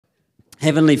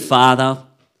Heavenly Father,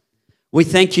 we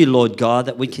thank you, Lord God,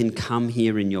 that we can come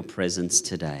here in your presence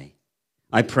today.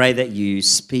 I pray that you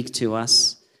speak to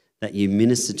us, that you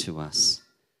minister to us,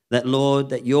 that, Lord,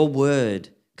 that your word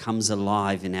comes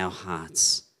alive in our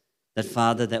hearts, that,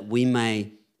 Father, that we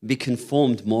may be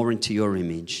conformed more into your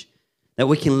image, that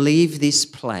we can leave this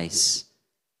place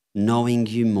knowing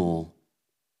you more.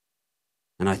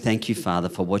 And I thank you, Father,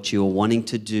 for what you are wanting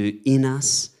to do in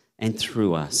us and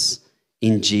through us.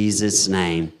 In Jesus'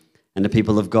 name. And the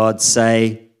people of God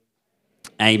say,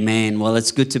 amen. Well,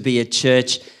 it's good to be at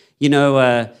church. You know,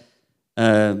 a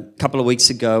couple of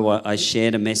weeks ago, I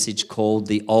shared a message called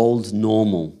The Old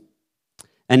Normal.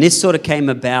 And this sort of came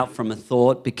about from a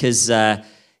thought because, I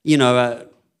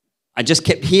just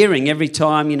kept hearing every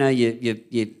time, you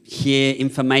hear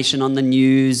information on the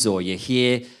news or you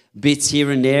hear bits here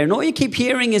and there, and all you keep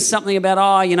hearing is something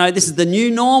about, this is the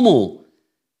new normal.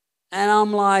 And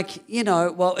I'm like,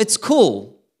 well, it's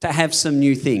cool to have some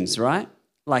new things, right?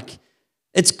 Like,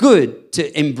 it's good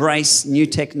to embrace new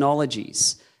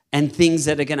technologies and things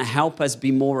that are going to help us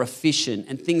be more efficient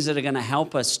and things that are going to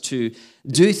help us to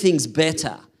do things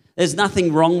better. There's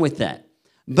nothing wrong with that.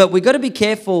 But we've got to be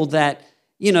careful that,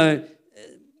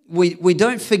 we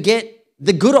don't forget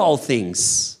the good old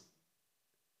things.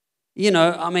 We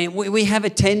have a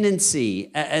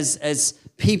tendency as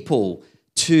people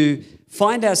to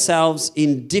find ourselves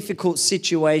in difficult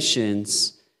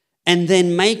situations and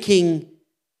then making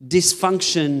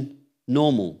dysfunction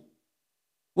normal.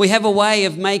 We have a way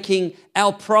of making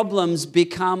our problems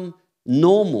become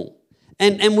normal.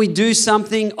 And we do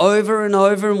something over and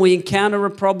over and we encounter a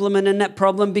problem and then that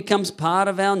problem becomes part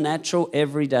of our natural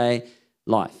everyday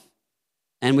life.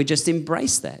 And we just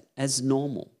embrace that as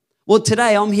normal. Well,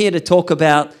 today I'm here to talk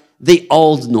about the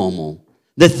old normal.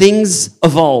 The things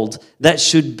of old that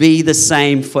should be the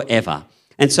same forever.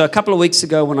 And so a couple of weeks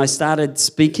ago when I started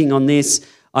speaking on this,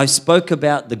 I spoke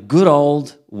about the good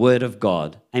old Word of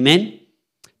God. Amen?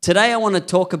 Today I want to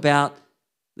talk about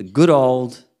the good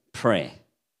old prayer.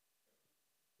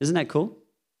 Isn't that cool?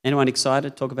 Anyone excited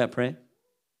to talk about prayer?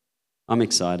 I'm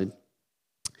excited.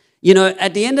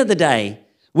 At the end of the day,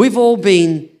 we've all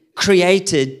been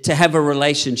created to have a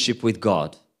relationship with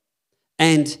God.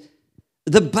 And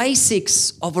the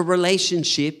basics of a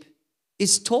relationship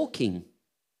is talking.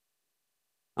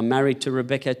 I'm married to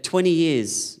Rebecca 20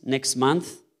 years next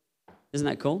month. Isn't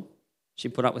that cool? She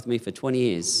put up with me for 20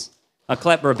 years. I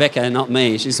clap Rebecca, not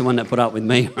me. She's the one that put up with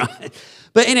me, right?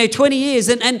 But 20 years.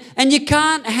 And you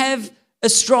can't have a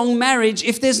strong marriage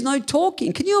if there's no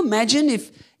talking. Can you imagine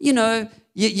if,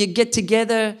 you get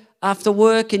together after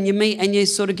work and you meet and you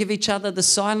sort of give each other the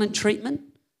silent treatment?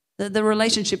 The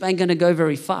relationship ain't going to go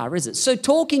very far, is it? So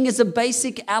talking is a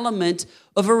basic element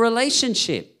of a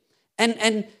relationship.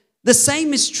 And the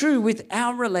same is true with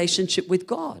our relationship with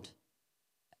God.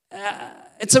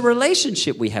 It's a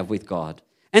relationship we have with God.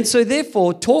 And so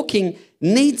therefore, talking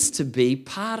needs to be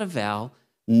part of our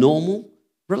normal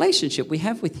relationship we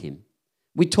have with Him.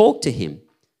 We talk to Him.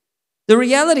 The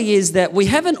reality is that we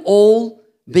haven't all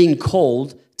been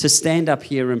called to stand up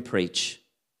here and preach.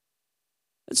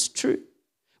 It's true.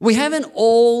 We haven't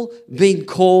all been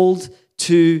called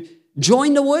to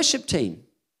join the worship team.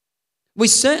 We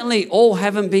certainly all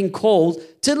haven't been called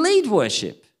to lead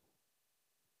worship.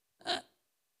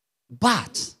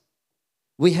 But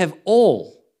we have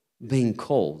all been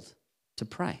called to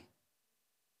pray.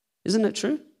 Isn't it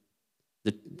true?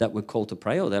 That we're called to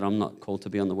pray or that I'm not called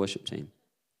to be on the worship team?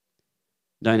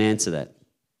 Don't answer that.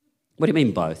 What do you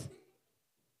mean both?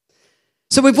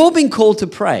 So we've all been called to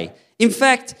pray. In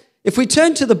fact, if we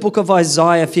turn to the book of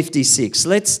Isaiah 56,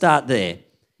 let's start there.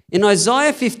 In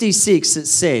Isaiah 56, it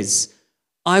says,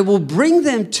 I will bring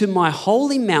them to my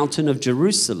holy mountain of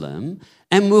Jerusalem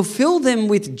and will fill them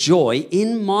with joy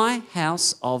in my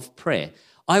house of prayer.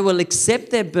 I will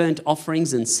accept their burnt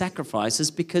offerings and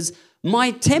sacrifices because my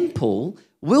temple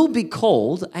will be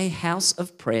called a house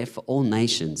of prayer for all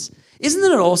nations. Isn't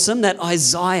it awesome that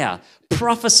Isaiah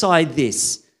prophesied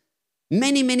this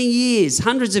many, many years,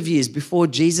 hundreds of years before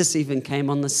Jesus even came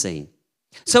on the scene?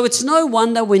 So it's no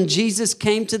wonder when Jesus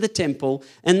came to the temple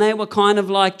and they were kind of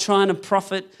like trying to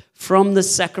profit from the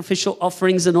sacrificial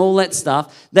offerings and all that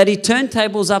stuff, that he turned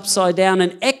tables upside down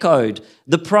and echoed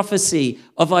the prophecy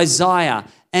of Isaiah.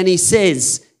 And he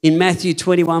says in Matthew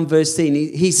 21 verse 10,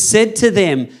 he said to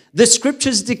them, the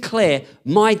scriptures declare,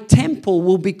 my temple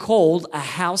will be called a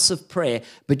house of prayer,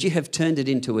 but you have turned it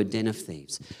into a den of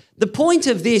thieves. The point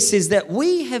of this is that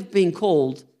we have been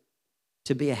called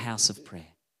to be a house of prayer.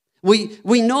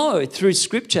 We know through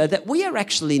Scripture that we are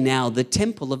actually now the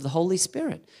temple of the Holy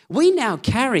Spirit. We now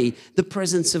carry the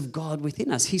presence of God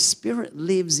within us. His Spirit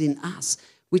lives in us,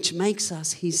 which makes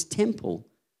us His temple.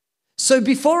 So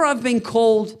before I've been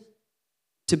called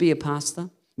to be a pastor,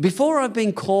 before I've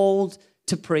been called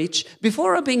to preach,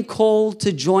 before I've been called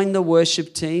to join the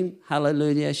worship team,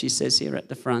 hallelujah, she says here at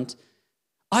the front,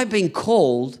 I've been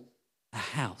called a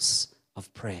house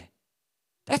of prayer.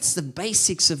 That's the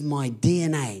basics of my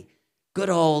DNA. Good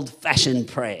old-fashioned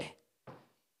prayer.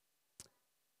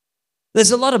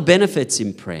 There's a lot of benefits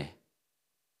in prayer.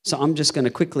 So I'm just going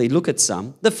to quickly look at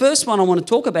some. The first one I want to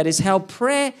talk about is how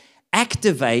prayer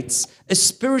activates a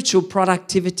spiritual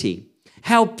productivity.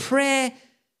 How prayer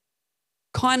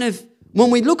when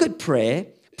we look at prayer,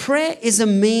 prayer is a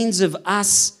means of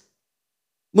us.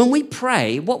 When we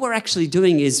pray, what we're actually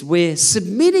doing is we're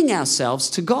submitting ourselves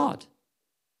to God.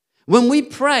 When we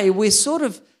pray, we're sort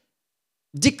of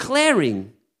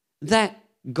declaring that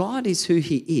God is who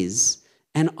He is,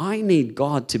 and I need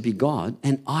God to be God,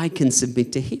 and I can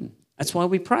submit to Him. That's why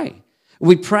we pray.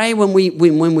 We pray when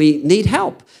we need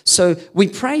help. So we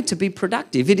pray to be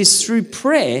productive. It is through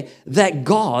prayer that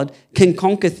God can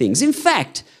conquer things. In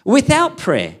fact, without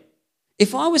prayer,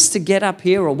 if I was to get up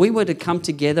here or we were to come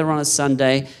together on a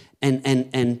Sunday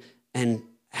and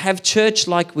have church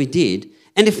like we did,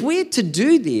 and if we're to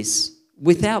do this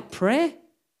without prayer,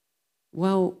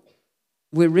 well,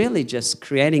 we're really just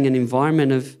creating an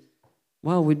environment of,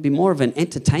 well, we'd be more of an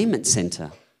entertainment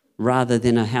center rather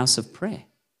than a house of prayer.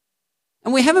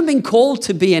 And we haven't been called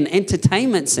to be an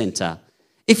entertainment center.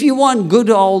 If you want good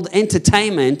old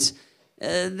entertainment,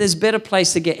 there's a better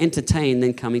place to get entertained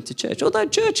than coming to church. Although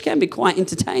church can be quite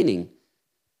entertaining.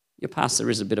 Your pastor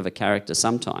is a bit of a character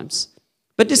sometimes.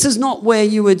 But this is not where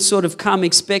you would sort of come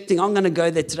expecting, I'm going to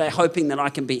go there today hoping that I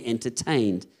can be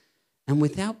entertained. And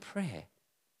without prayer,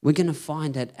 we're going to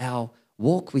find that our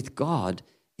walk with God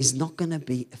is not going to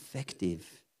be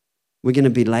effective. We're going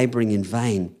to be laboring in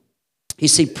vain. You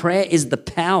see, prayer is the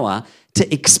power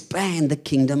to expand the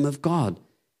kingdom of God.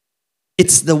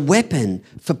 It's the weapon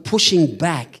for pushing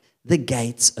back the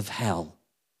gates of hell.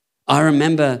 I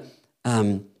remember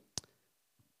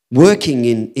working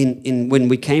in when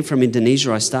we came from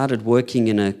Indonesia, I started working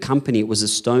in a company. It was a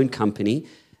stone company,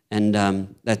 and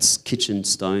that's kitchen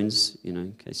stones,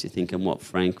 in case you're thinking what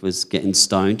Frank was getting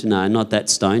stoned. No, not that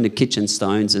stone, the kitchen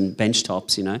stones and bench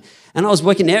tops, And I was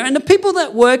working there, and the people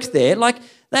that worked there,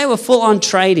 they were full-on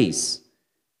tradies.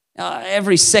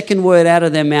 Every second word out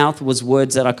of their mouth was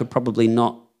words that I could probably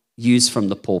not use from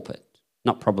the pulpit.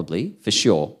 Not probably, for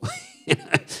sure.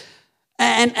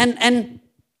 And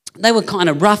they were kind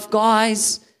of rough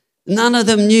guys. None of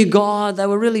them knew God. They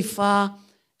were really far.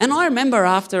 And I remember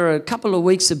after a couple of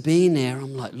weeks of being there,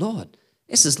 I'm like, Lord,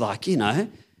 this is like,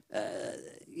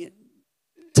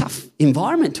 tough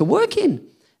environment to work in.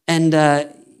 And I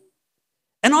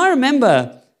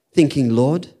remember thinking,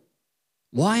 Lord,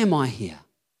 why am I here?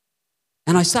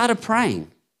 And I started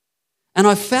praying. And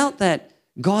I felt that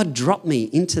God dropped me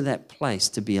into that place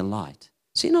to be a light.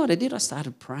 So you know what I did? I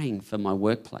started praying for my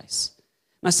workplace.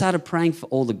 And I started praying for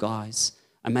all the guys.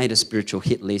 I made a spiritual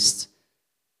hit list.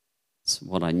 It's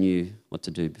what I knew what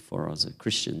to do before I was a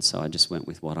Christian, so I just went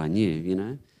with what I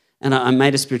knew, And I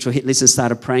made a spiritual hit list and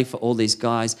started praying for all these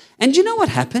guys. And do you know what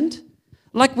happened?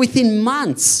 Like within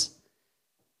months,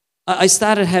 I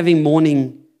started having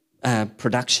morning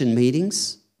production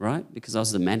meetings, right? Because I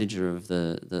was the manager of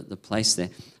the place there.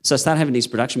 So I started having these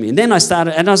production meetings. And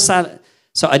then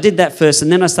so I did that first,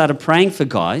 and then I started praying for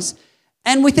guys.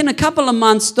 And within a couple of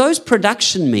months, those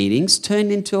production meetings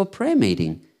turned into a prayer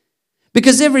meeting.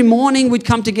 Because every morning we'd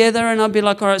come together and I'd be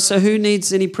like, all right, so who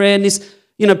needs any prayer? And this,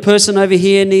 person over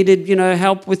here needed,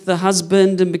 help with the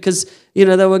husband, and because, they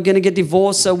were going to get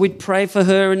divorced, so we'd pray for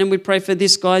her, and then we'd pray for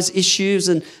this guy's issues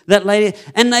and that lady.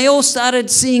 And they all started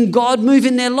seeing God move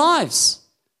in their lives.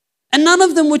 And none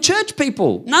of them were church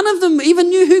people. None of them even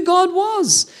knew who God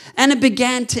was. And it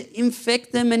began to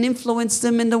infect them and influence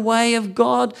them in the way of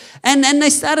God. And they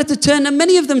started to turn, and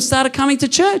many of them started coming to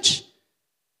church.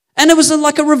 And it was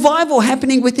like a revival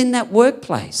happening within that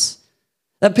workplace.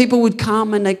 That people would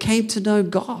come and they came to know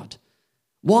God.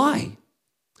 Why?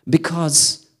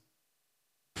 Because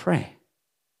prayer.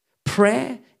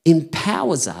 Prayer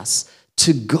empowers us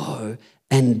to go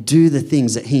and do the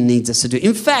things that He needs us to do.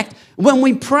 In fact, when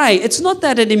we pray, it's not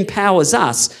that it empowers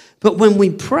us, but when we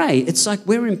pray, it's like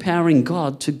we're empowering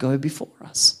God to go before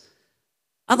us.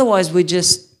 Otherwise, we're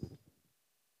just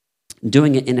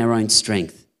doing it in our own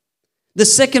strength. The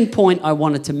second point I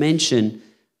wanted to mention,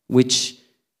 which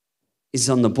is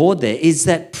on the board there, is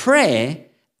that prayer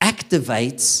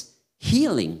activates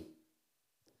healing.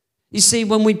 You see,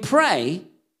 when we pray,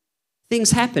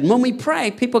 things happen. When we pray,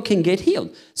 people can get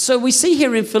healed. So we see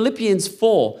here in Philippians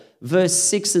 4, verse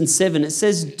 6 and 7, it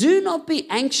says, do not be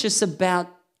anxious about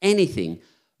anything,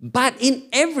 but in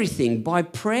everything, by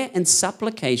prayer and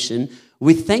supplication,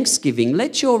 with thanksgiving,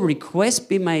 let your request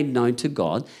be made known to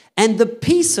God, and the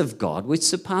peace of God, which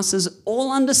surpasses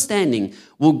all understanding,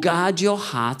 will guard your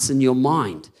hearts and your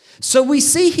mind. So we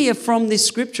see here from this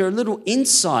scripture a little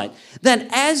insight that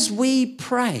as we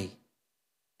pray,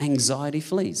 anxiety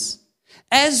flees.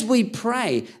 As we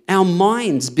pray, our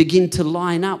minds begin to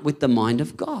line up with the mind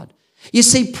of God. You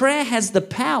see, prayer has the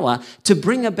power to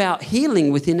bring about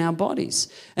healing within our bodies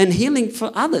and healing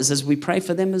for others as we pray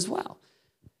for them as well.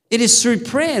 It is through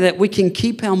prayer that we can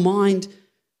keep our mind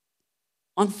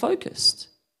unfocused.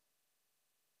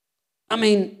 I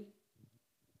mean,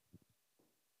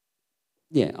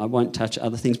 yeah, I won't touch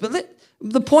other things, but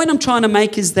the point I'm trying to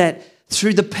make is that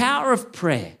through the power of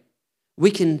prayer,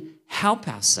 we can help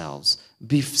ourselves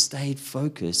be stayed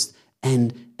focused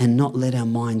and not let our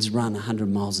minds run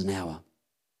 100 miles an hour.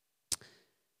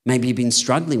 Maybe you've been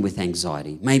struggling with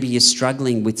anxiety. Maybe you're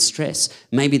struggling with stress.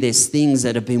 Maybe there's things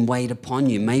that have been weighed upon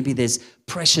you. Maybe there's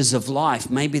pressures of life.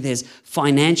 Maybe there's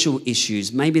financial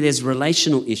issues. Maybe there's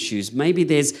relational issues. Maybe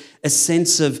there's a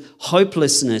sense of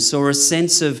hopelessness or a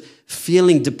sense of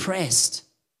feeling depressed.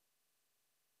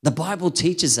 The Bible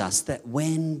teaches us that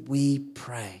when we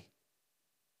pray,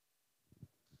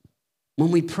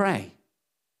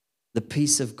 the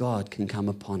peace of God can come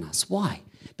upon us. Why?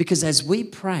 Because as we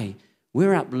pray,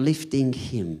 we're uplifting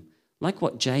Him, like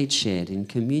what Jade shared in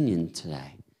communion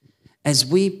today. As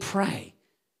we pray,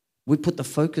 we put the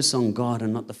focus on God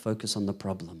and not the focus on the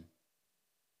problem.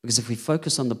 Because if we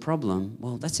focus on the problem,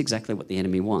 well, that's exactly what the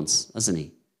enemy wants, doesn't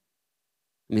he?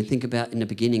 I mean, think about in the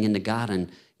beginning in the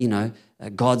garden,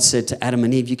 God said to Adam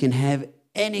and Eve, you can have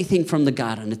anything from the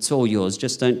garden, it's all yours,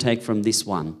 just don't take from this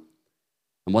one.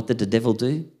 And what did the devil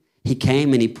do? He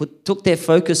came and he took their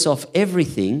focus off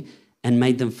everything and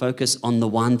made them focus on the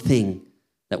one thing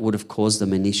that would have caused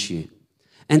them an issue.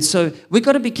 And so we've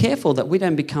got to be careful that we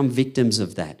don't become victims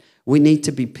of that. We need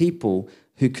to be people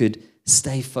who could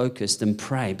stay focused and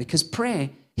pray, because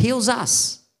prayer heals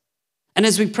us. And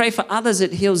as we pray for others,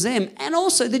 it heals them. And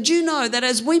also, did you know that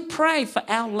as we pray for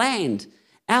our land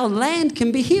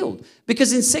can be healed?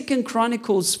 Because in 2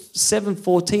 Chronicles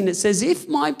 7:14, it says, if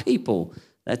my people,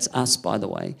 that's us, by the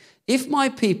way, if my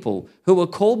people who are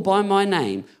called by my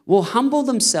name will humble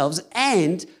themselves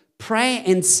and pray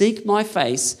and seek my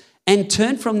face and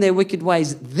turn from their wicked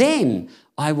ways, then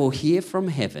I will hear from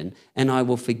heaven and I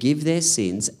will forgive their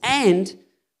sins and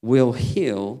will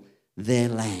heal their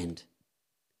land.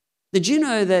 Did you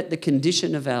know that the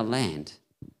condition of our land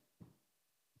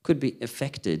could be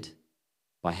affected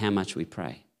by how much we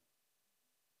pray?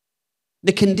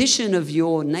 The condition of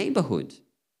your neighborhood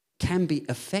can be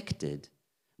affected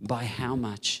by how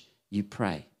much you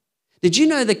pray. Did you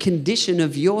know the condition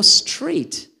of your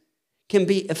street can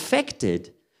be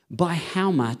affected by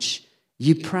how much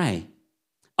you pray?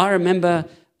 I remember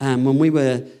when we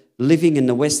were living in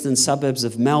the western suburbs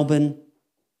of Melbourne,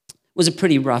 it was a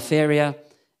pretty rough area,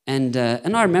 and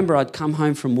I remember I'd come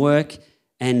home from work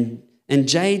and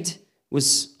Jade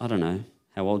was, I don't know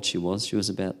how old she was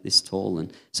about this tall,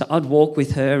 and so I'd walk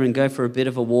with her and go for a bit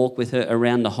of a walk with her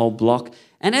around the whole block,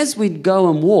 and as we'd go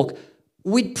and walk,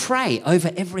 we'd pray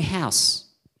over every house.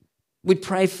 We'd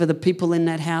pray for the people in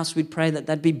that house. We'd pray that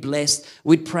they'd be blessed.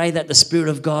 We'd pray that the Spirit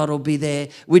of God will be there.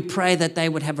 We'd pray that they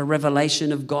would have a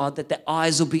revelation of God, that their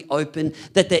eyes will be open,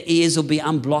 that their ears will be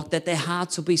unblocked, that their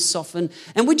hearts will be softened.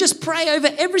 And we'd just pray over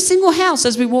every single house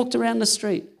as we walked around the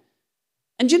street.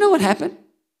 And do you know what happened?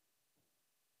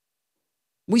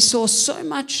 We saw so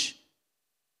much,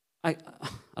 I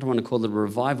don't want to call it a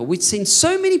revival. We'd seen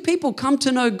so many people come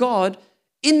to know God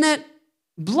in that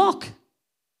block.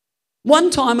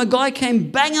 One time a guy came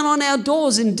banging on our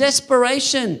doors in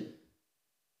desperation,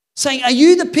 saying, are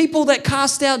you the people that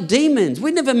cast out demons?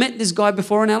 We'd never met this guy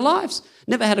before in our lives,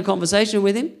 never had a conversation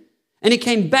with him. And he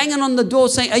came banging on the door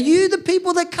saying, are you the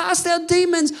people that cast out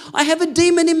demons? I have a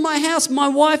demon in my house. My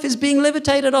wife is being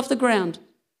levitated off the ground.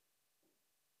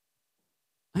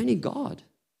 Only God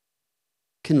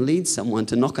can lead someone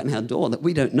to knock on our door that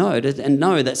we don't know and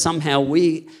know that somehow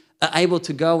we are able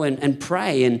to go and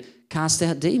pray and cast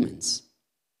out demons.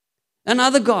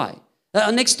 Another guy,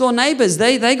 our next door neighbors,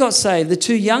 they got saved. The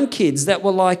two young kids that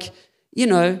were like,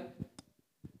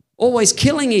 always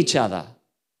killing each other.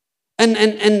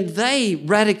 And they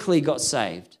radically got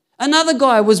saved. Another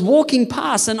guy was walking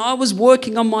past, and I was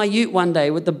working on my ute one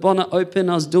day with the bonnet open.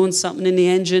 I was doing something in the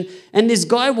engine, and this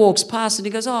guy walks past and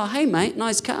he goes, oh, hey, mate,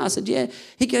 nice car. I said, yeah.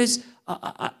 He goes,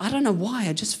 I don't know why,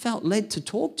 I just felt led to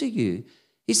talk to you.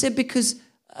 He said, because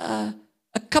a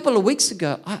couple of weeks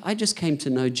ago, I just came to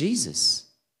know Jesus.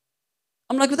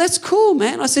 I'm like, well, that's cool,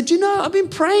 man. I said, I've been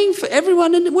praying for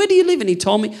everyone. And where do you live? And he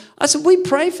told me. I said, we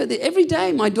pray for every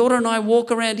day. My daughter and I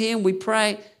walk around here and we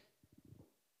pray.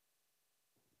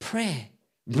 Prayer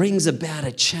brings about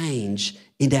a change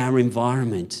in our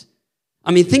environment.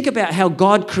 I mean, think about how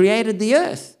God created the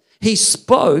earth. He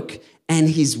spoke and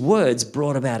his words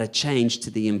brought about a change to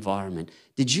the environment.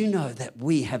 Did you know that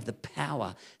we have the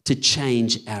power to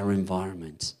change our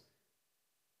environment?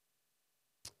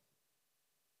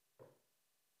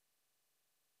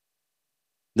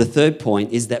 The third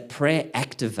point is that prayer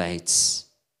activates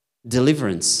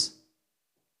deliverance.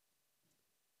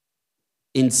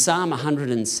 In Psalm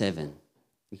 107,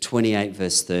 28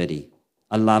 verse 30,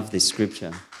 I love this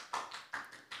scripture.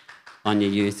 On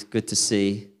your youth, good to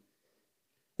see.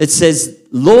 It says,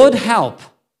 Lord, help,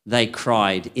 they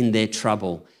cried in their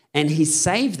trouble, and he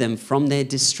saved them from their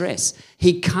distress.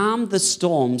 He calmed the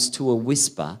storms to a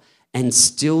whisper and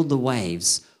stilled the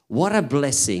waves. What a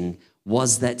blessing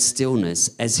was that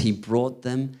stillness as he brought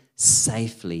them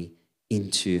safely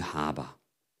into harbour.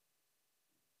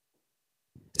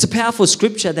 It's a powerful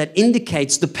scripture that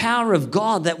indicates the power of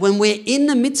God, that when we're in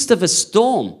the midst of a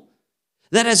storm,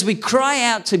 that as we cry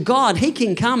out to God, he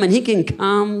can come and he can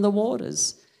calm the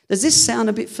waters. Does this sound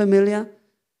a bit familiar?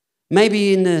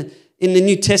 Maybe in the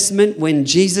New Testament when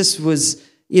Jesus was,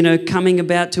 coming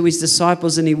about to his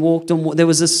disciples and he walked on, there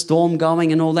was a storm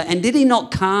going and all that. And did he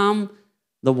not calm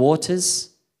the waters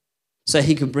so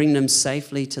he could bring them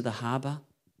safely to the harbour?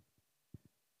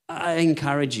 I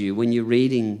encourage you, when you're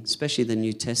reading, especially the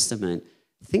New Testament,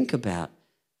 think about,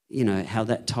 how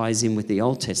that ties in with the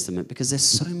Old Testament, because there's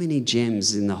so many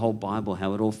gems in the whole Bible,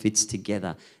 how it all fits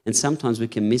together. And sometimes we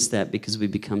can miss that because we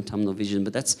become tunnel vision,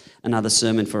 but that's another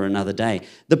sermon for another day.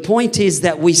 The point is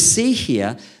that we see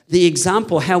here the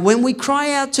example, how when we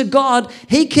cry out to God,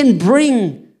 he can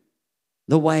bring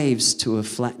the waves to a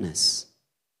flatness.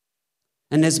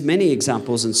 And there's many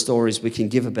examples and stories we can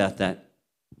give about that.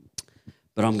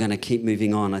 But I'm going to keep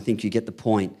moving on. I think you get the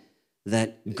point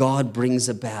that God brings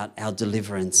about our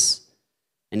deliverance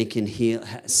and he can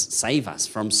save us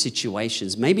from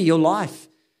situations. Maybe your life,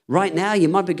 right now, you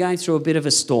might be going through a bit of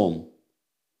a storm.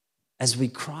 As we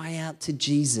cry out to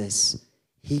Jesus,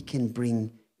 he can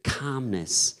bring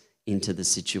calmness into the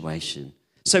situation.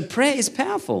 So prayer is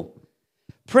powerful.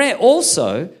 Prayer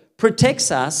also protects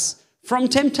us from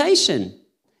temptation.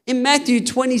 In Matthew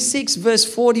 26, verse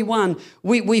 41,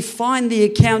 we find the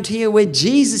account here where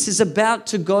Jesus is about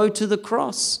to go to the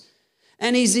cross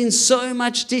and he's in so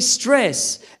much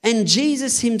distress. And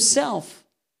Jesus himself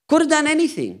could have done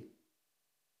anything.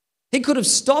 He could have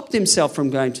stopped himself from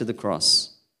going to the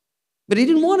cross, but he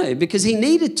didn't want to because he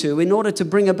needed to in order to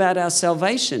bring about our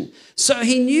salvation. So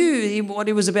he knew what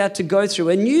he was about to go through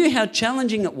and knew how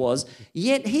challenging it was,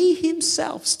 yet he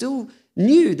himself still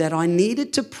knew that I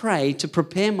needed to pray to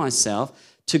prepare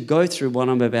myself to go through what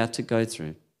I'm about to go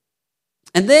through.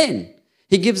 And then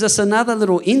he gives us another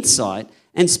little insight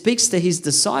and speaks to his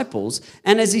disciples.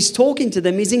 And as he's talking to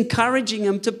them, he's encouraging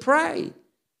them to pray.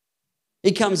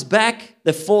 He comes back,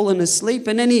 they've fallen asleep,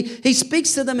 and then he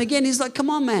speaks to them again. He's like, come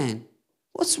on, man.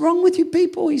 What's wrong with you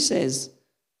people, he says.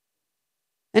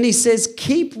 And he says,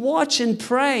 keep watch and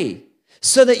pray,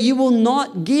 so that you will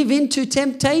not give in to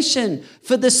temptation.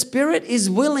 For the spirit is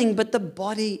willing, but the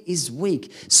body is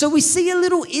weak. So we see a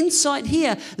little insight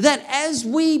here that as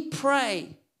we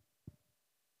pray,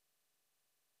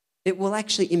 it will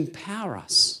actually empower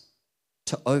us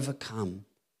to overcome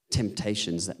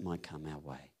temptations that might come our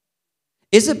way.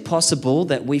 Is it possible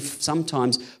that we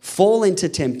sometimes fall into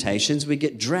temptations, we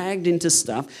get dragged into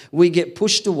stuff, we get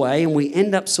pushed away, and we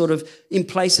end up sort of in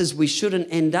places we shouldn't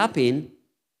end up in?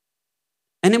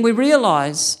 And then we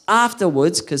realize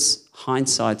afterwards, because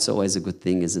hindsight's always a good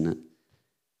thing, isn't it?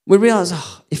 We realize,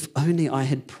 if only I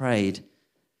had prayed,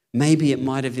 maybe it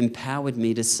might have empowered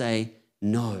me to say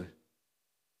no.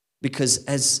 Because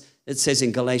as it says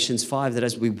in Galatians 5, that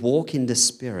as we walk in the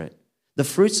Spirit, the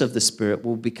fruits of the Spirit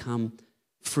will become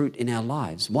fruit in our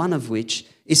lives, one of which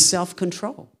is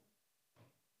self-control.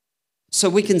 So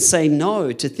we can say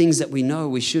no to things that we know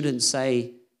we shouldn't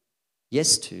say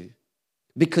yes to,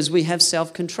 because we have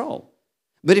self-control.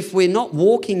 But if we're not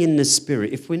walking in the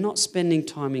Spirit, if we're not spending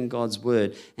time in God's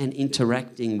Word and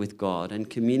interacting with God and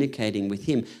communicating with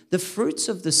Him, the fruits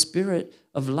of the Spirit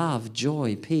of love,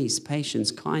 joy, peace, patience,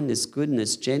 kindness,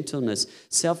 goodness, gentleness,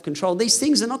 self-control, these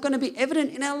things are not going to be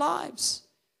evident in our lives.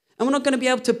 And we're not going to be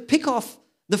able to pick off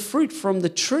the fruit from the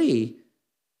tree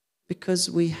because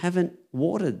we haven't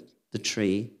watered the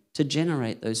tree to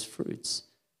generate those fruits.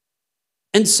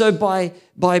 And so by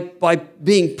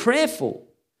being prayerful,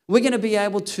 we're going to be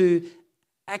able to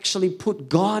actually put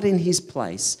God in his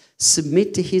place,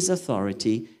 submit to his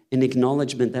authority, in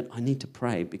acknowledgement that I need to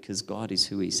pray because God is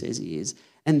who he says he is.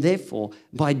 And therefore,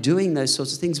 by doing those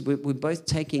sorts of things, we're both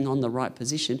taking on the right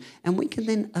position, and we can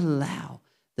then allow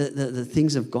the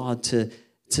things of God to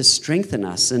strengthen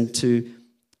us and to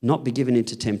not be given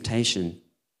into temptation.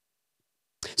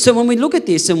 So when we look at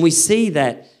this and we see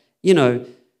that,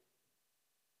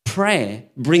 prayer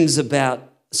brings about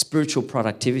spiritual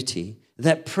productivity,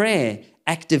 that prayer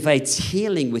activates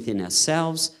healing within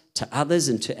ourselves, to others,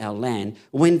 and to our land.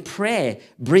 When prayer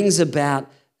brings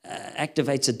about,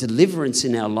 activates a deliverance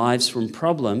in our lives from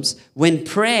problems, when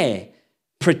prayer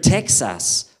protects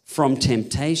us from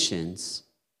temptations,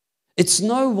 it's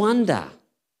no wonder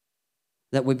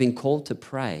that we've been called to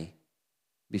pray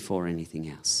before anything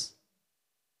else.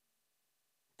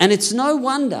 And it's no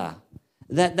wonder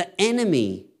that the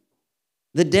enemy,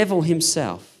 the devil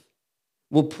himself,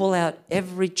 will pull out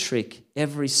every trick,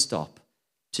 every stop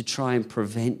to try and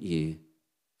prevent you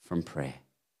from prayer.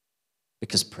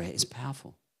 Because prayer is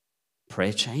powerful.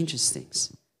 Prayer changes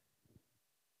things.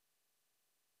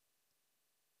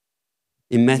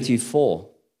 In Matthew 4,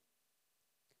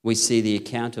 we see the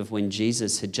account of when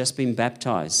Jesus had just been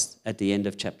baptized at the end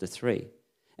of chapter 3.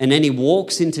 And then he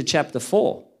walks into chapter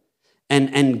 4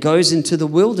 and goes into the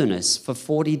wilderness for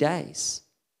 40 days.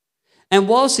 And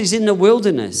whilst he's in the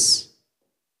wilderness,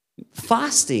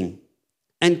 fasting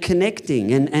and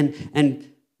connecting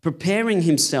and preparing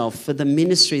himself for the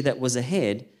ministry that was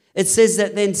ahead, it says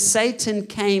that then Satan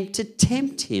came to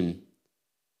tempt him.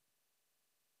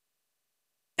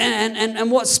 And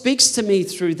what speaks to me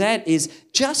through that is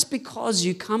just because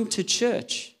you come to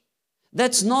church,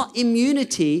 that's not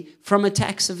immunity from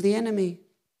attacks of the enemy.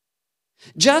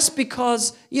 Just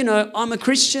because, I'm a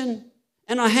Christian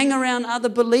and I hang around other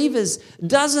believers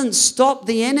doesn't stop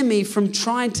the enemy from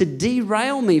trying to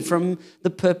derail me from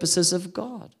the purposes of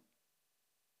God.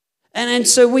 And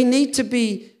so we need to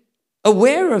be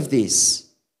aware of this.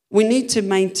 We need to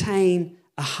maintain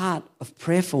a heart of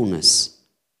prayerfulness.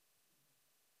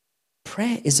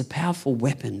 Prayer is a powerful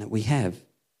weapon that we have.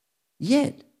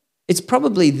 Yet, it's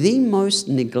probably the most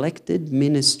neglected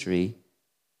ministry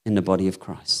in the body of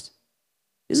Christ.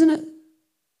 Isn't it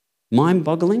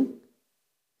mind-boggling?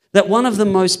 That one of the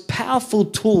most powerful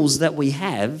tools that we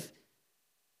have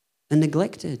are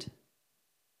neglected.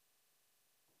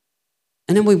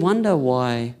 And then we wonder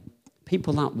why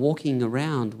people aren't walking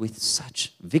around with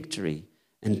such victory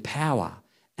and power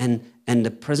and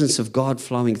the presence of God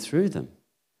flowing through them,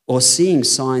 or seeing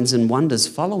signs and wonders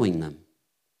following them.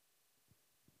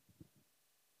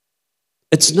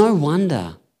 It's no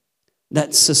wonder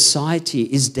that society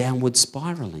is downward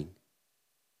spiraling.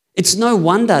 It's no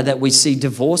wonder that we see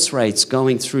divorce rates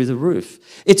going through the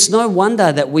roof. It's no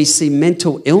wonder that we see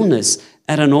mental illness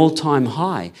at an all-time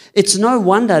high. It's no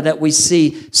wonder that we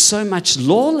see so much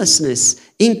lawlessness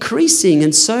increasing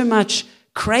and so much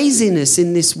craziness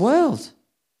in this world.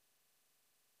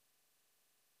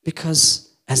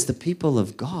 Because as the people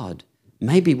of God,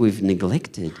 maybe we've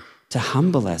neglected to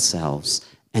humble ourselves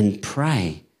and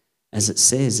pray, as it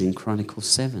says in Chronicles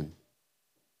 7.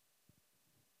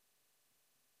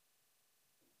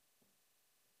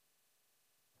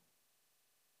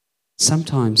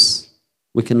 Sometimes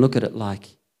we can look at it like,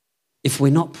 if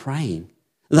we're not praying,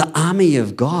 the army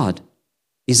of God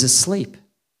is asleep.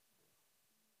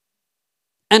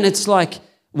 And it's like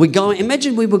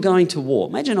imagine we were going to war.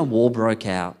 Imagine a war broke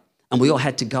out and we all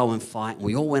had to go and fight. And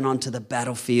we all went onto the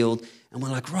battlefield and we're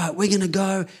like, right, we're going to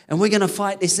go and we're going to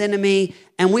fight this enemy.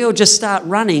 And we all just start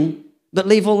running, but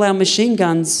leave all our machine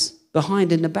guns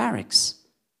behind in the barracks.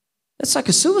 That's like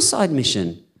a suicide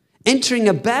mission. Entering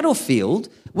a battlefield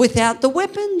without the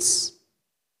weapons.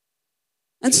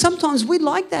 And sometimes we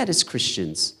like that as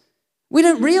Christians. We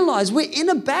don't realize we're in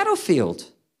a battlefield.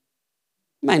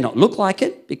 It may not look like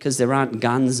it because there aren't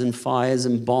guns and fires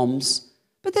and bombs,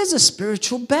 but there's a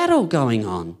spiritual battle going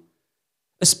on.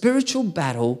 A spiritual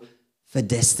battle for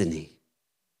destiny.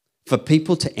 For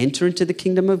people to enter into the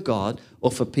kingdom of God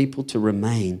or for people to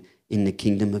remain in the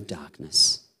kingdom of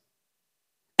darkness.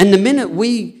 And the minute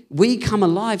we come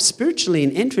alive spiritually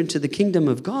and enter into the kingdom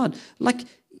of God, like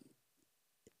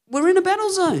we're in a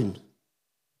battle zone.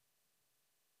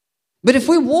 But if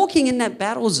we're walking in that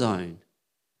battle zone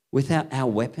without our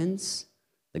weapons,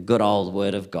 the good old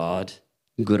word of God,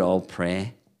 good old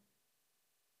prayer,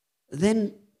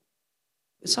 then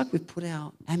it's like we've put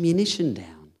our ammunition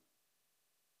down.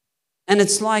 And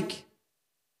it's like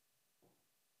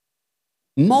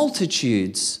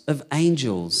multitudes of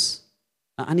angels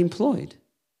are unemployed.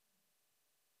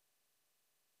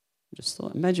 I just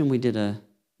thought, imagine we did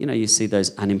you see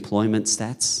those unemployment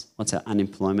stats. What's our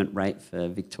unemployment rate for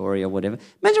Victoria or whatever?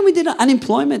 Imagine we did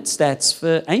unemployment stats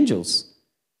for angels.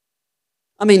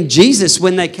 I mean, Jesus,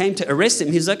 when they came to arrest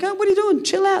him, he's like, oh, what are you doing?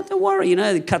 Chill out, don't worry.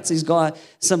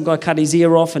 Some guy cut his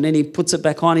ear off and then he puts it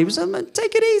back on. He was like,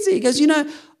 take it easy. He goes,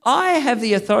 I have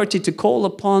the authority to call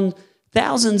upon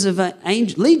thousands of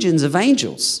legions of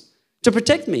angels to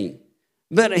protect me.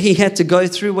 But he had to go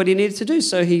through what he needed to do,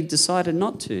 so he decided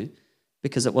not to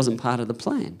because it wasn't part of the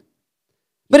plan.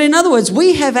 But in other words,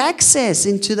 we have access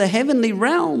into the heavenly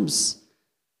realms,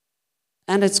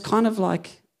 and it's kind of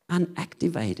like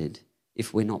unactivated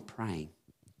if we're not praying.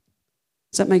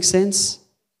 Does that make sense?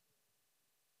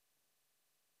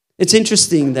 It's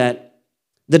interesting that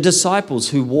the disciples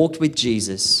who walked with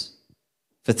Jesus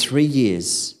for 3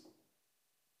 years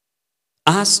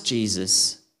asked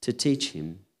Jesus to teach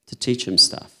him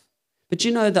stuff. But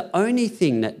the only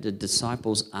thing that the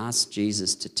disciples asked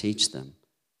Jesus to teach them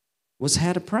was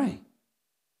how to pray.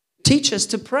 Teach us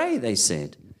to pray, they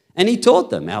said. And he taught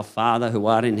them, our Father who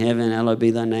art in heaven, hallowed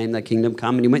be thy name, thy kingdom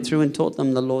come. And he went through and taught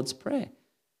them the Lord's Prayer.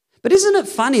 But isn't it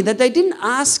funny that they didn't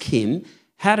ask him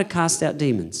how to cast out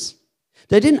demons?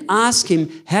 They didn't ask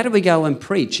him, how do we go and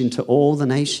preach into all the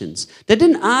nations? They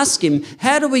didn't ask him,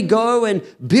 how do we go and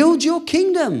build your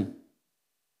kingdom?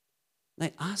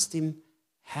 They asked him,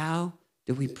 how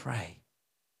do we pray?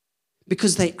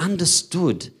 Because they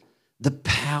understood the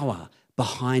power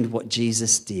behind what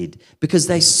Jesus did, because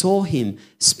they saw him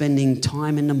spending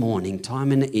time in the morning,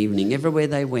 time in the evening, everywhere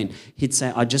they went. He'd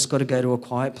say, I just got to go to a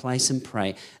quiet place and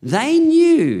pray. They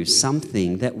knew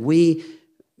something that we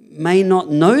may not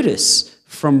notice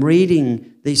from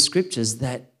reading these scriptures,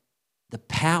 that the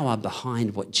power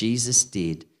behind what Jesus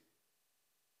did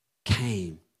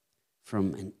came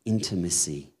from an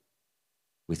intimacy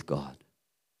with God.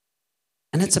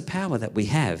 And it's a power that we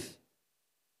have.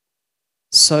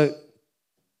 So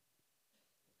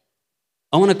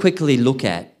I want to quickly look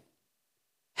at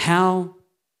how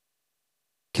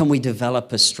can we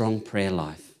develop a strong prayer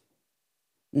life.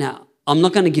 Now, I'm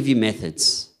not going to give you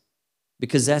methods,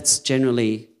 because that's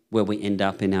generally where we end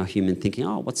up in our human thinking.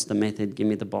 Oh, what's the method? Give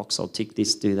me the box. I'll tick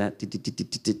this, do that.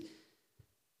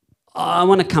 I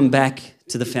want to come back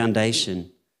to the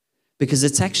foundation, because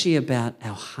it's actually about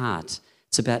our heart.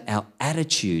 It's about our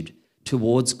attitude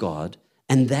towards God.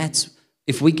 And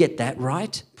if we get that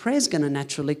right, prayer's going to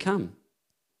naturally come.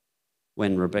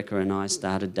 When Rebecca and I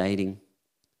started dating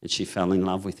and she fell in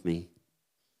love with me,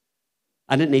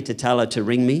 I didn't need to tell her to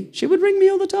ring me. She would ring me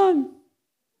all the time.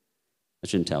 I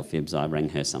shouldn't tell fibs. I rang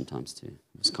her sometimes too.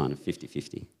 It was kind of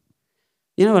 50-50.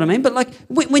 You know what I mean? But like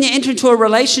when you enter into a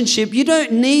relationship, you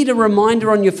don't need a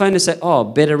reminder on your phone to say, oh,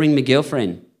 better ring my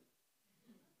girlfriend.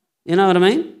 You know what I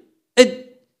mean?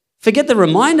 Forget the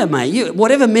reminder, mate.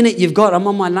 Whatever minute you've got, I'm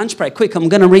on my lunch break. Quick, I'm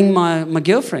going to ring my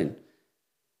girlfriend.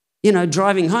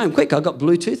 Driving home. Quick, I got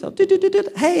Bluetooth up.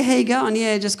 Hey, how you going?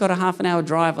 Yeah, just got a half an hour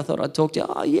drive. I thought I'd talk to you.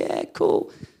 Oh, yeah,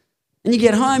 cool. And you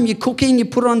get home, you're cooking, you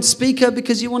put it on speaker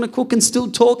because you want to cook and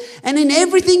still talk. And in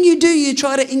everything you do, you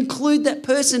try to include that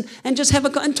person and just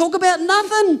and talk about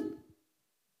nothing.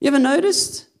 You ever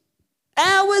noticed?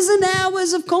 Hours and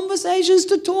hours of conversations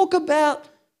to talk about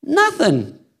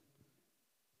nothing.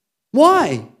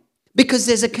 Why? Because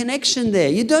there's a connection there.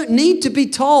 You don't need to be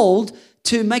told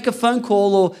to make a phone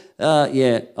call or,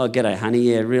 g'day, honey,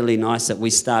 yeah, really nice that we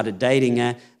started dating.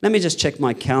 Let me just check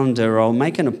my calendar. I'll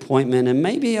make an appointment and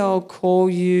maybe I'll call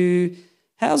you.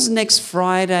 How's next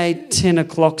Friday, 10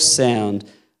 o'clock sound?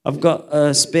 I've got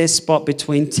a spare spot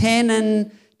between 10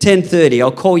 and 10:30.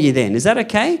 I'll call you then. Is that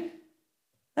okay?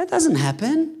 That doesn't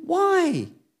happen. Why?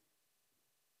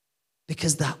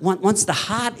 Because once the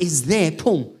heart is there,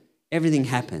 boom, everything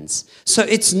happens. So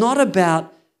it's not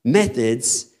about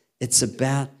methods. It's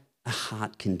about a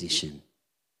heart condition.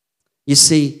 You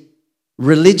see,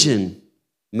 religion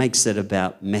makes it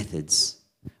about methods.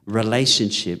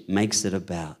 Relationship makes it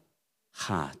about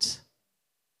heart.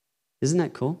 Isn't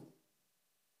that cool?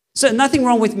 So nothing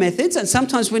wrong with methods, and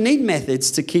sometimes we need methods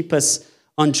to keep us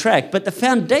on track, but the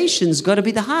foundation's got to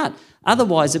be the heart.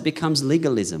 Otherwise, it becomes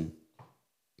legalism.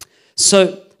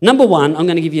 So, number one, I'm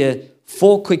going to give you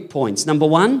 4 quick points. Number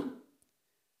one,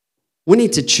 we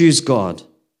need to choose God.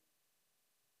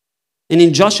 And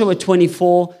in Joshua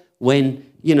 24, when,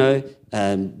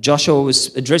 Joshua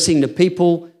was addressing the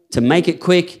people to make it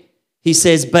quick, he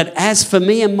says, but as for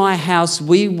me and my house,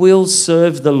 we will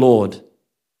serve the Lord.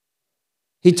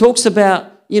 He talks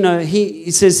about,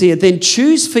 he says here, then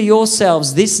choose for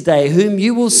yourselves this day whom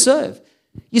you will serve.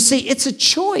 You see, it's a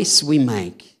choice we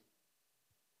make.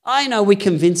 I know we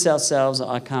convince ourselves,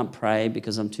 I can't pray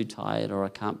because I'm too tired, or I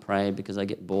can't pray because I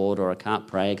get bored, or I can't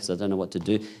pray because I don't know what to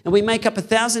do. And we make up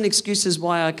 1,000 excuses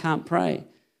why I can't pray,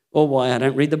 or why I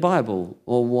don't read the Bible,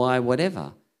 or why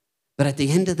whatever. But at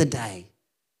the end of the day,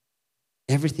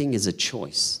 everything is a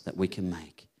choice that we can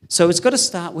make. So it's got to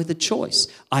start with a choice.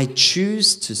 I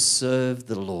choose to serve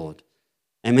the Lord.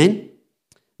 Amen?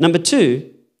 Number 2,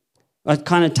 I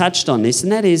kind of touched on this,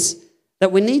 and that is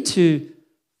that we need to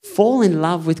fall in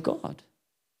love with God.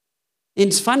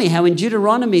 It's funny how in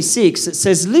Deuteronomy 6 it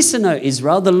says, "Listen, O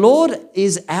Israel, the Lord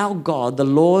is our God, the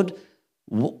Lord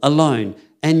alone.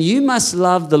 And you must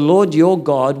love the Lord your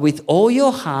God with all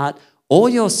your heart, all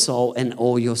your soul, and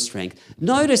all your strength."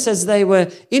 Notice as they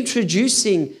were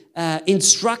introducing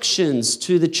instructions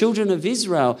to the children of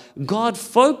Israel, God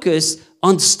focused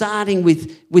on starting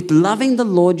with loving the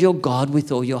Lord your God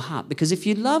with all your heart. Because if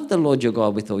you love the Lord your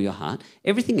God with all your heart,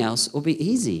 everything else will be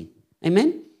easy.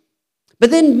 Amen?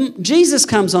 But then Jesus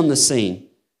comes on the scene,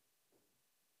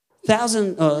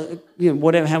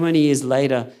 whatever, how many years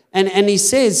later, and he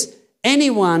says,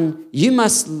 you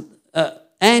must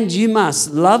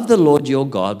love the Lord your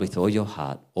God with all your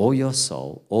heart, all your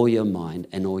soul, all your mind,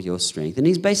 and all your strength. And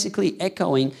he's basically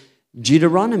echoing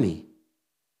Deuteronomy,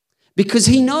 because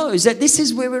he knows that this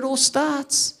is where it all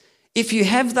starts. If you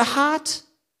have the heart,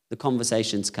 the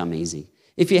conversations come easy.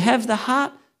 If you have the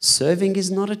heart, serving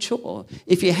is not a chore.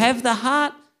 If you have the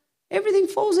heart, everything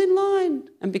falls in line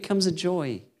and becomes a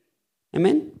joy.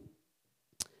 Amen?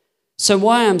 So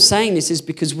why I'm saying this is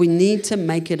because we need to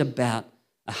make it about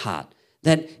a heart.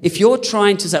 That if you're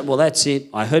trying to say, well, that's it,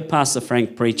 I heard Pastor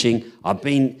Frank preaching, I've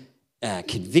been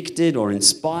convicted or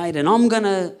inspired, and I'm going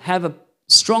to have a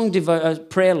strong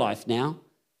prayer life now.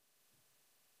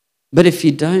 But if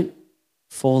you don't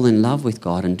fall in love with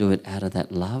God and do it out of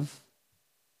that love,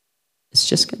 it's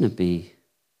just going to be,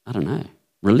 I don't know,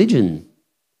 religion.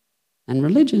 And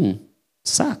religion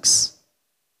sucks.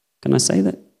 Can I say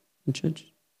that in church?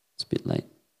 It's a bit late.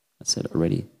 I said it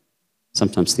already.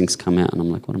 Sometimes things come out and I'm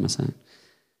like, what am I saying?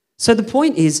 So the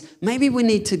point is, maybe we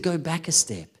need to go back a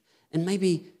step and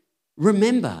maybe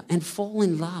remember and fall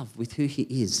in love with who he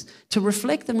is, to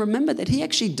reflect and remember that he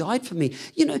actually died for me.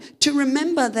 To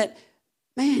remember that,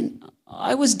 man,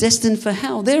 I was destined for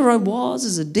hell. There I was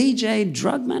as a DJ,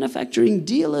 drug manufacturing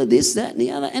dealer, this, that, and the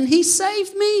other, and he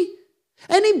saved me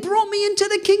and he brought me into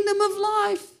the kingdom of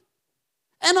life.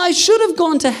 And I should have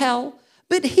gone to hell,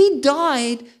 but he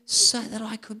died so that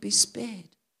I could be spared.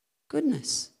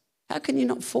 Goodness, how can you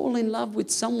not fall in love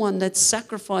with someone that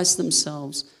sacrificed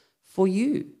themselves for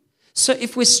you? So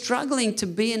if we're struggling to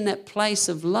be in that place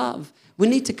of love, we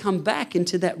need to come back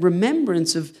into that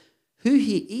remembrance of who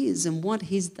he is and what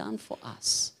he's done for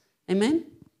us. Amen?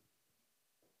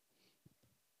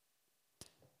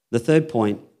 The third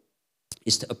point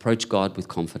is to approach God with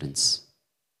confidence.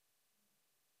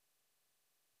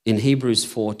 In Hebrews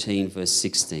 14, verse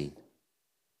 16,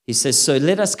 he says, "So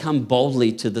let us come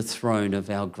boldly to the throne of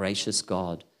our gracious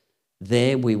God.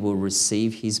 There we will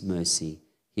receive his mercy.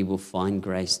 He will find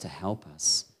grace to help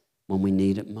us when we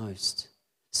need it most."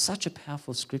 Such a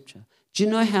powerful scripture. Do you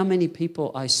know how many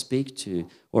people I speak to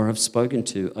or have spoken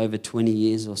to over 20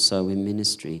 years or so in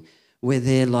ministry where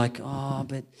they're like,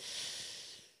 but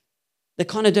they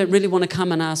kind of don't really want to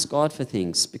come and ask God for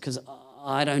things because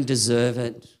I don't deserve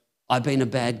it. I've been a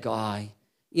bad guy.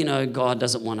 God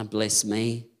doesn't want to bless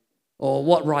me. Or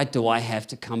what right do I have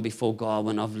to come before God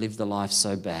when I've lived a life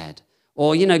so bad?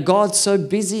 Or, God's so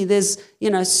busy. There's,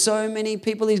 so many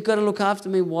people he's got to look after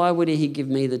me. Why would he give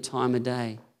me the time of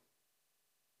day?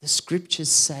 The scriptures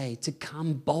say to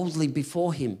come boldly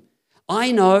before him.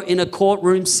 I know in a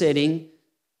courtroom setting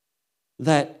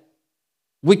that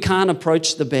we can't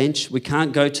approach the bench. We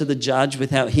can't go to the judge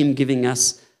without him giving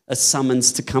us a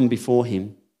summons to come before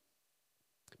him.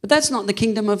 But that's not the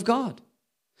kingdom of God.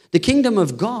 The kingdom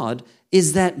of God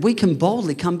is that we can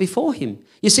boldly come before him.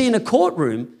 You see, in a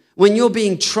courtroom, when you're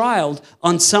being trialed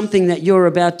on something that you're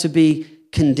about to be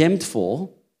condemned for,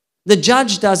 the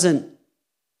judge doesn't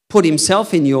put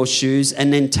himself in your shoes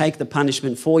and then take the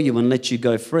punishment for you and let you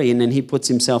go free, and then he puts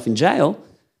himself in jail.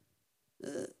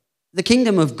 The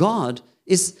kingdom of God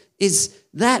is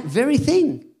that very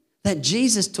thing, that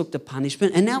Jesus took the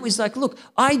punishment and now he's like, look,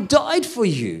 I died for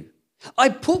you. I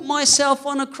put myself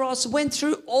on a cross, went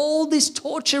through all this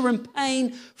torture and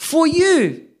pain for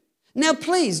you. Now,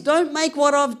 please don't make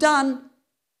what I've done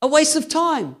a waste of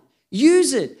time.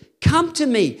 Use it. Come to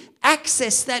me.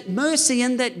 Access that mercy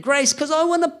and that grace because I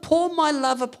want to pour my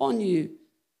love upon you.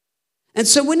 And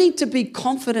so we need to be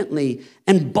confidently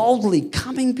and boldly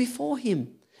coming before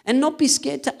him and not be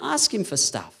scared to ask him for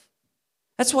stuff.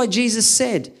 That's why Jesus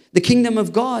said the kingdom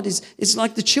of God is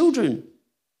like the children.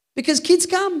 Because kids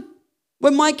come.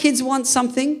 When my kids want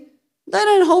something, they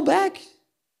don't hold back.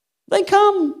 They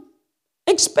come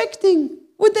expecting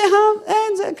with their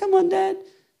hands. Come on, Dad.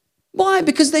 Why?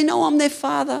 Because they know I'm their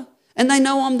father and they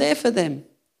know I'm there for them.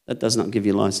 That does not give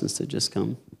you license to just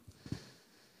come.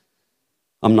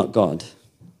 I'm not God.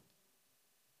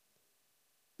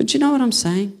 But you know what I'm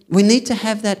saying? We need to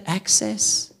have that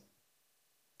access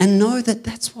and know that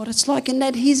that's what it's like, and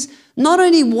that He's not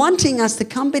only wanting us to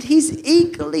come, but He's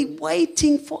eagerly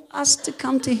waiting for us to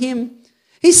come to Him.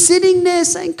 He's sitting there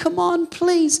saying, come on,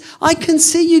 please. I can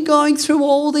see you going through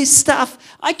all this stuff.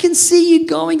 I can see you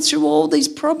going through all these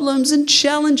problems and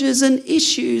challenges and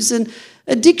issues and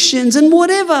addictions and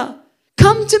whatever.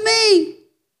 Come to me.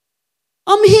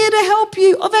 I'm here to help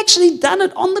you. I've actually done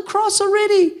it on the cross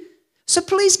already. So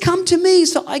please come to me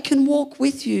so I can walk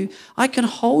with you. I can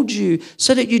hold you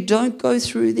so that you don't go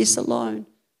through this alone.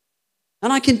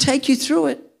 And I can take you through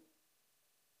it.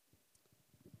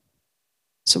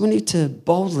 So we need to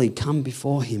boldly come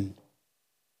before Him.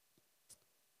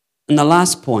 And the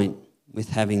last point with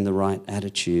having the right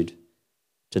attitude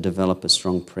to develop a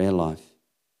strong prayer life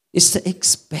is to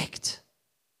expect,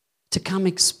 to come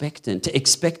expectant, to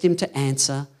expect Him to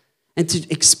answer and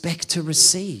to expect to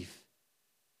receive.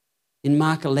 In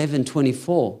Mark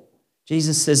 11:24,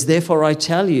 Jesus says, therefore I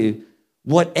tell you,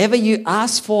 whatever you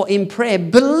ask for in prayer,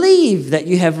 believe that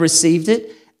you have received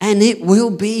it and it will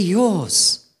be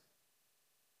yours.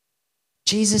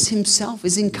 Jesus Himself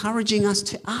is encouraging us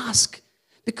to ask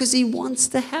because He wants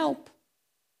to help.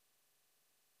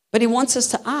 But He wants us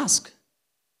to ask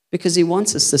because He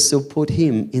wants us to still put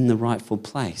Him in the rightful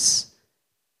place.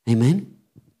 Amen?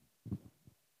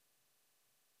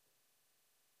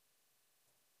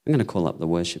 I'm going to call up the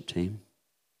worship team.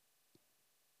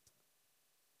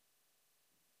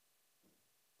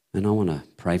 And I want to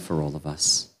pray for all of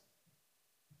us.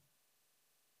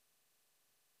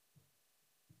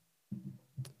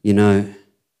 You know,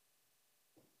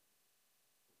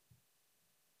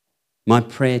 my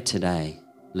prayer today,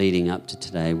 leading up to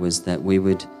today, was that we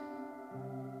would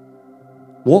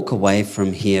walk away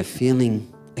from here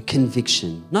feeling a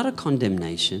conviction, not a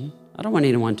condemnation. I don't want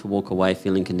anyone to walk away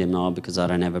feeling condemned, because I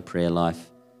don't have a prayer life.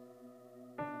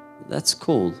 That's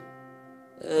cool.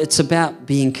 It's about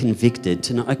being convicted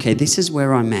to know, okay, this is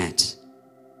where I'm at,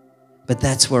 but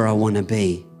that's where I want to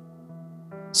be.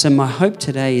 So my hope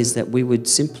today is that we would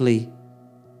simply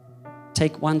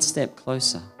take one step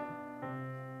closer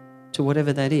to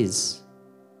whatever that is,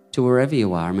 to wherever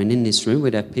you are. I mean, in this room,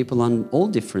 we'd have people on all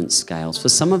different scales. For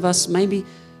some of us may be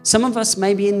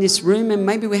in this room and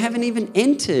maybe we haven't even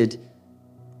entered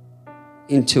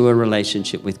into a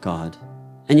relationship with God.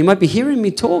 And you might be hearing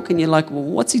me talk and you're like, well,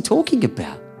 what's he talking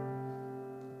about?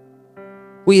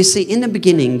 Well, you see, in the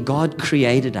beginning, God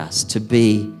created us to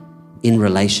be in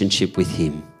relationship with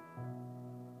Him.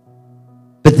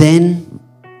 But then,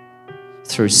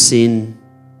 through sin,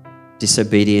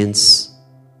 disobedience,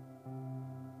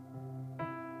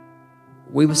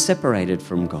 we were separated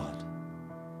from God.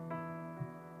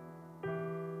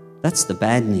 That's the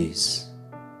bad news.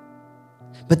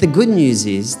 But the good news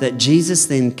is that Jesus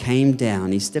then came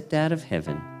down. He stepped out of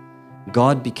heaven.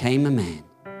 God became a man.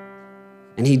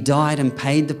 And He died and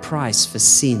paid the price for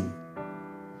sin,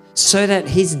 so that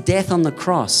His death on the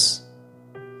cross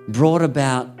brought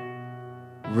about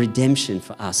redemption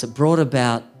for us. It brought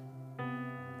about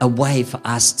a way for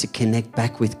us to connect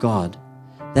back with God.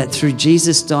 That through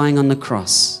Jesus dying on the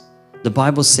cross, the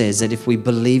Bible says that if we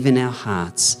believe in our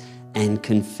hearts and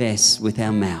confess with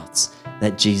our mouths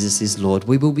that Jesus is Lord,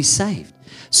 we will be saved.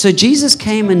 So Jesus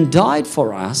came and died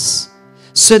for us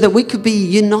so that we could be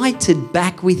united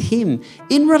back with Him,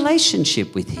 in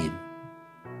relationship with Him.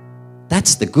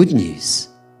 That's the good news.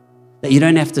 That you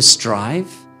don't have to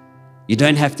strive. You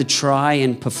don't have to try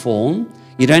and perform.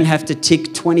 You don't have to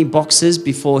tick 20 boxes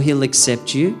before He'll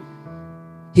accept you.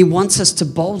 He wants us to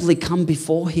boldly come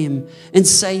before Him and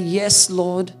say, yes,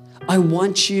 Lord, I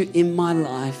want you in my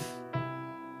life.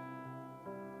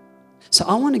 So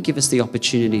I want to give us the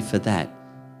opportunity for that.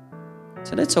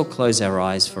 So let's all close our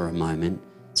eyes for a moment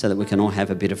so that we can all have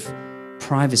a bit of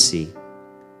privacy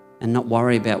and not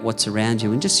worry about what's around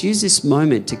you, and just use this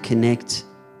moment to connect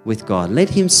with God. Let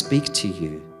Him speak to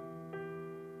you.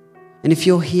 And if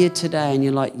you're here today and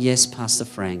you're like, yes, Pastor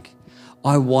Frank,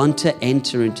 I want to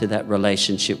enter into that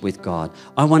relationship with God.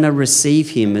 I want to receive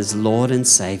Him as Lord and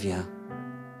Savior.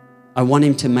 I want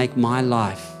Him to make my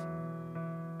life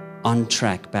on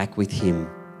track back with Him.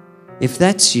 If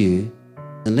that's you,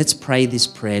 then let's pray this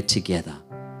prayer together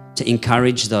to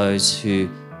encourage those who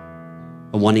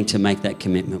are wanting to make that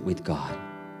commitment with God.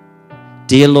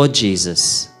 Dear Lord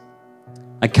Jesus,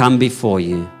 I come before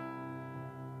you.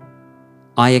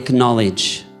 I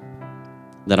acknowledge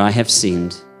that I have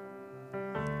sinned,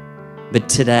 but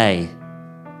today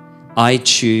I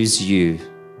choose you.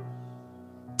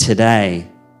 Today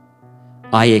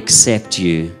I accept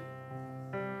you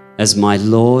as my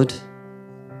Lord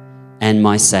and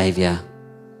my Savior.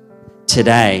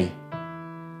 Today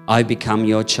I become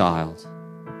your child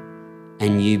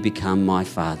and you become my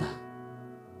Father.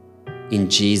 In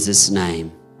Jesus'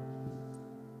 name.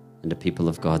 And the people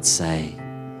of God say,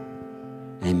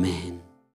 Amen.